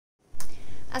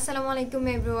Assalamualaikum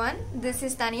everyone, this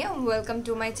is Tania. Welcome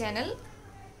to my channel.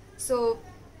 So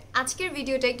আজকের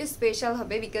ভিডিওটা একটু special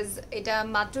হবে বিকজ এটা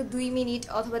মাত্র 2 মিনিট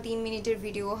অথবা 3 মিনিটের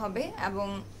ভিডিও হবে এবং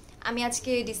আমি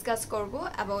আজকে ডিসকাস করব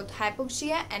about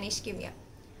hypoxia and ischaemia.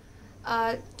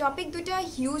 Topic দুটো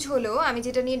হিউজ হলো আমি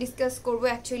যেটা নিয়ে ডিসকাস করব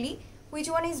actually which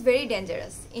one is very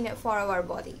dangerous for our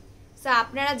body. So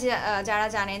আপনারা যারা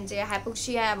জানেন যে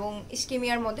হাইপোক্সিয়া এবং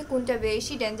ইসকেমিয়ার মধ্যে কোনটা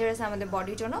বেশি ডেঞ্জারাস আমাদের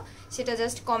বডির জন্য সেটা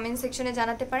জাস্ট কমেন্ট সেকশনে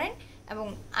জানাতে পারেন এবং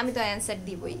আমি তো অ্যানসার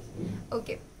দিবই।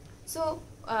 ওকে, সো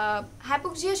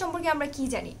হাইপোক্সিয়া সম্পর্কে আমরা কি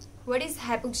জানি? What is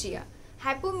hypoxia?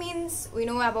 Hypo means we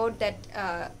know about that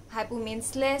hypo means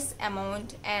less amount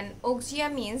and oxia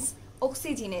means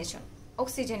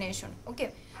oxygenation. Okay,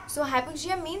 so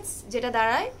hypoxia means যেটা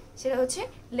দাঁড়ায় সেটা হচ্ছে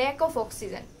lack of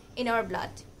oxygen in our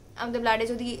blood. আমাদের ব্লাডে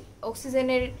যদি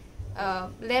অক্সিজেনের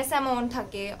লেস অ্যামাউন্ট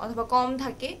থাকে অথবা কম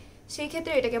থাকে সেই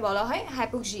ক্ষেত্রে এটাকে বলা হয়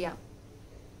হাইপোক্সিয়া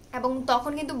এবং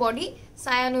তখন কিন্তু বডি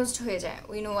সায়ানোজড হয়ে যায়।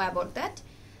 We know about that.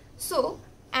 So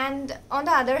and on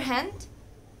the other hand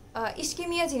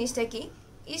ischaemia জিনিসটা কি?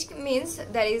 ইস্ক means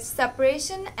there is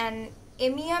separation and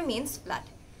এমিয়া means blood.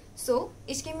 So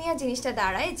ischaemia জিনিসটা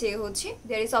দাঁড়ায় যে হচ্ছে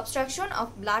there is obstruction of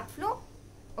blood flow.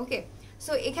 Okay,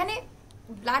 so এখানে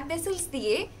ব্লাড ভেসেলস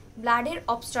দিয়ে ব্লাডের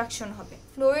অবস্ট্রাকশন হবে,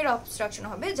 ফ্লোয়ের অবস্ট্রাকশন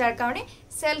হবে, যার কারণে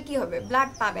সেল কি হবে? ব্লাড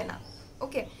পাবে না।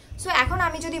 ওকে, সো এখন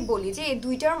আমি যদি বলি যে এই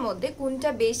দুইটার মধ্যে কোনটা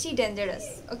বেশি ডেঞ্জারাস,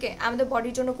 ওকে, আমাদের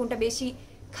বডির জন্য কোনটা বেশি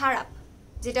খারাপ,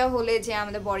 যেটা হলে যে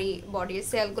আমাদের বডির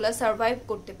সেলগুলো সার্ভাইভ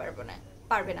করতে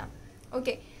পারবে না।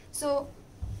 ওকে, সো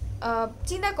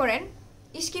চিন্তা করেন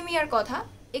ইসকেমিয়ার কথা,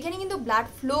 এখানে কিন্তু ব্লাড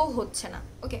ফ্লো হচ্ছে না।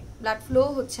 ওকে, ব্লাড ফ্লো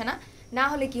হচ্ছে না, না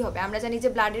হলে কি হবে? আমরা জানি যে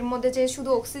ব্লাডের মধ্যে যে শুধু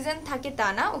অক্সিজেন থাকে তা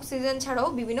না, অক্সিজেন ছাড়াও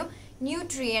বিভিন্ন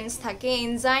নিউট্রিয়েন্টস থাকে,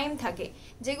 এনজাইম থাকে,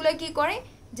 যেগুলো কি করে,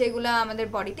 যেগুলো আমাদের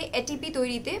বডিতে এটিপি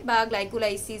তৈরিতে বা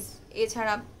গ্লাইকোলাইসিস,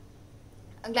 এছাড়া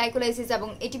গ্লাইকোলাইসিস এবং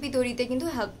এটিপি তৈরিতে কিন্তু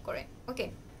হেল্প করে। ওকে,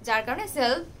 যার কারণে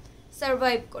সেল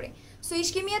সার্ভাইভ করে। সো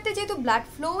ইসকেমিয়াতে যেহেতু ব্লাড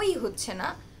ফ্লোই হচ্ছে না,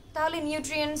 তাহলে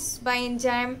নিউট্রিয়েন্টস বা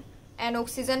এনজাইম অ্যান্ড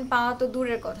অক্সিজেন পাওয়া তো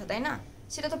দূরের কথা, তাই না?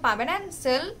 সেটা তো পাবে না,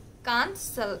 sell Kant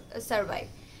survive.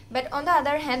 But on the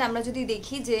other hand আমরা যদি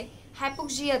দেখি যে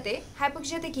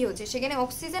হাইপোক্সিয়াতে কি হচ্ছে, সেখানে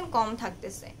অক্সিজেন কম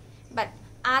থাকতেছে, বাট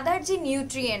আদার যে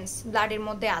নিউট্রিয়েন্টস ব্লাডের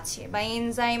মধ্যে আছে বা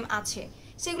এনজাইম আছে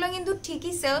সেগুলো কিন্তু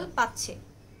ঠিকই সেল পাচ্ছে।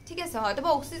 ঠিক আছে, হয়তো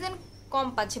বা অক্সিজেন কম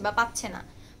পাচ্ছে বা পাচ্ছে না,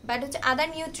 বাট হচ্ছে আদার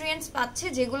নিউট্রিয়েন্টস পাচ্ছে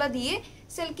যেগুলো দিয়ে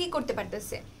সেল কি করতে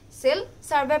পারতেছে? সেল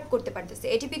সার্ভাইভ করতে পারতেছে,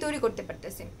 এটিপি তৈরি করতে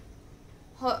পারতেছে।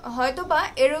 হয়তো বা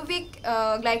এরোবিক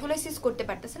গ্লাইকোলাইসিস করতে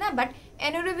পারতেছে না, বাট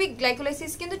অ্যানারোবিক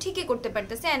গ্লাইকোলাইসিস কিন্তু ঠিকই করতে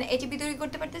পারতেছে অ্যান্ড এটিপি তৈরি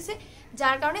করতে পারতেছে,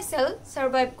 যার কারণে সেল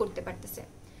সার্ভাইভ করতে পারতেছে।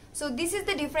 So this is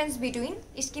the difference between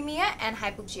ischaemia and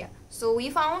hypoxia. So we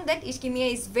found that ischaemia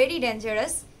is very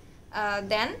dangerous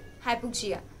then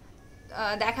hypoxia.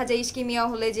 দেখা যায় ইসকেমিয়া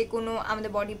হলে যে কোনো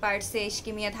আমাদের বডি পার্টসে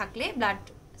ইসকেমিয়া থাকলে ব্লাড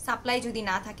সাপ্লাই যদি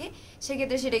না থাকে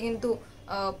সেক্ষেত্রে সেটা কিন্তু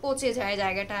পচে যায়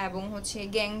জায়গাটা এবং হচ্ছে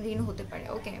গ্যাংগ্রিন হতে পারে।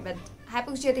 ওকে, বাট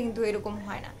হাইপোক্সিয়াতে কিন্তু এরকম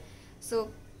হয় না। So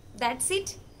that's it.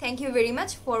 Thank you very much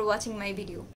for watching my video.